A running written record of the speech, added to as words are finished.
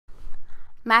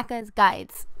Macca's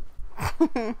Guides.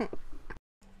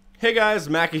 Hey guys,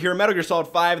 Macca here, Metal Gear Solid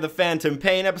 5, The Phantom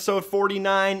Pain, episode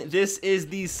 49. This is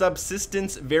the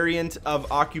Subsistence variant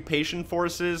of Occupation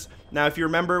Forces. Now, if you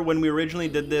remember, when we originally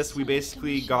did this, we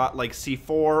basically got like C4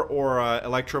 or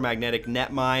electromagnetic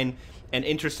net mine and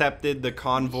intercepted the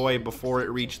convoy before it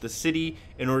reached the city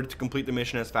in order to complete the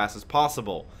mission as fast as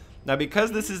possible. Now,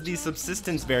 because this is the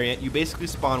Subsistence variant, you basically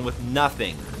spawn with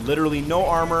nothing. Literally no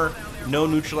armor, no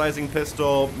neutralizing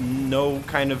pistol, no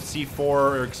kind of C4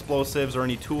 or explosives or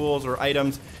any tools or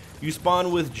items. You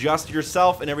spawn with just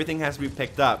yourself and everything has to be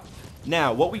picked up.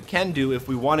 Now, what we can do if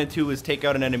we wanted to is take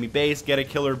out an enemy base, get a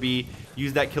killer bee,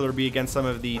 use that killer bee against some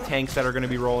of the tanks that are going to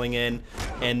be rolling in,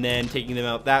 and then taking them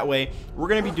out that way. We're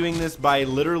going to be doing this by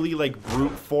literally like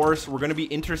brute force. We're going to be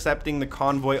intercepting the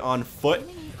convoy on foot.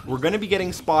 We're going to be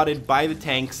getting spotted by the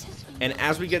tanks, and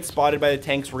as we get spotted by the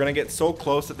tanks, we're going to get so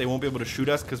close that they won't be able to shoot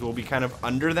us because we'll be kind of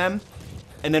under them.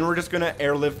 And then we're just going to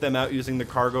airlift them out using the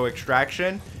cargo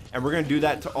extraction, and we're going to do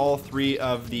that to all three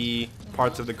of the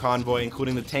parts of the convoy,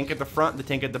 including the tank at the front, the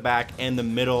tank at the back, and the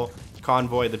middle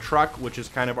convoy, the truck, which is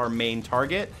kind of our main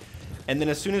target. And then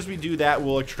as soon as we do that,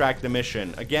 we'll extract the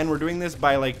mission. Again, we're doing this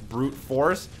by like brute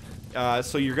force,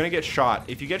 so you're going to get shot.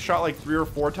 If you get shot like 3 or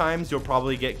 4 times, you'll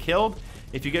probably get killed.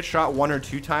 If you get shot 1 or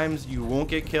 2 times, you won't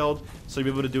get killed, so you'll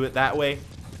be able to do it that way.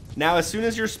 Now, as soon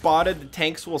as you're spotted, the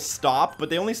tanks will stop, but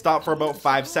they only stop for about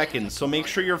 5 seconds. So make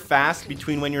sure you're fast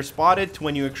between when you're spotted to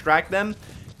when you extract them,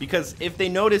 because if they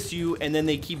notice you and then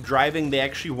they keep driving, they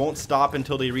actually won't stop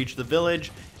until they reach the village,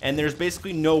 and there's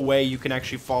basically no way you can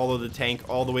actually follow the tank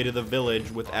all the way to the village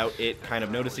without it kind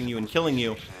of noticing you and killing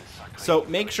you. So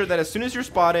make sure that as soon as you're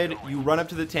spotted, you run up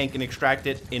to the tank and extract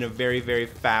it in a very, very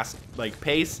fast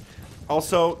pace.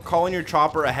 Also, call in your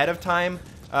chopper ahead of time.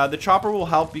 The chopper will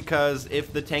help because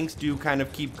if the tanks do kind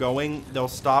of keep going, they'll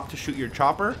stop to shoot your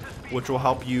chopper, which will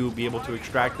help you be able to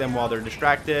extract them while they're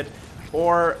distracted.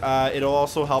 Or it'll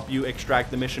also help you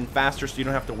extract the mission faster so you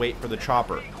don't have to wait for the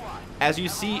chopper. As you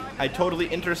see, I totally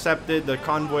intercepted the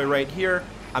convoy right here.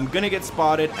 I'm going to get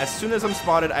spotted. As soon as I'm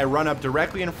spotted, I run up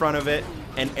directly in front of it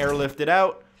and airlift it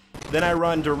out. Then I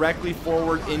run directly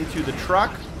forward into the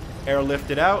truck, airlift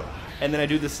it out. And then I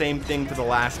do the same thing to the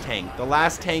last tank. The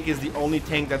last tank is the only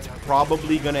tank that's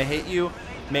probably going to hit you.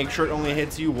 Make sure it only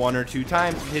hits you 1 or 2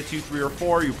 times. If it hits you 3 or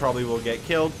 4, you probably will get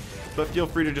killed. But feel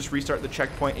free to just restart the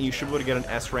checkpoint, and you should be able to get an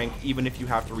S rank even if you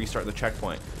have to restart the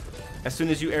checkpoint. As soon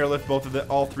as you airlift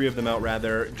all 3 of them out,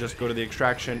 just go to the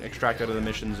extraction, extract out of the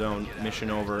mission zone,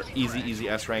 mission over. Easy, easy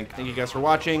S rank. Thank you guys for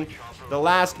watching. The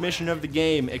last mission of the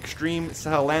game, Extreme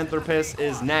Sahelanthropus,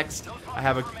 is next. I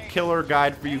have a killer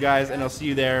guide for you guys, and I'll see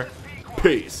you there.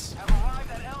 Peace.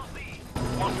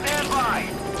 Stand by.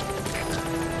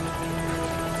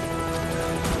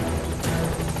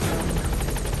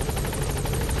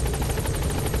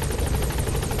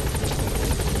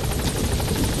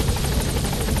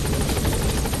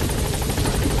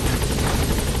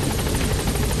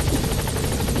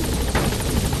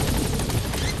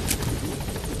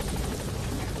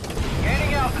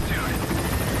 Gaining altitude.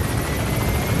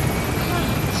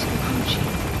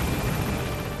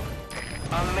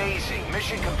 Amazing.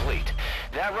 Mission complete.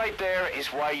 That right there is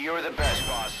why you're the best,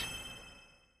 boss.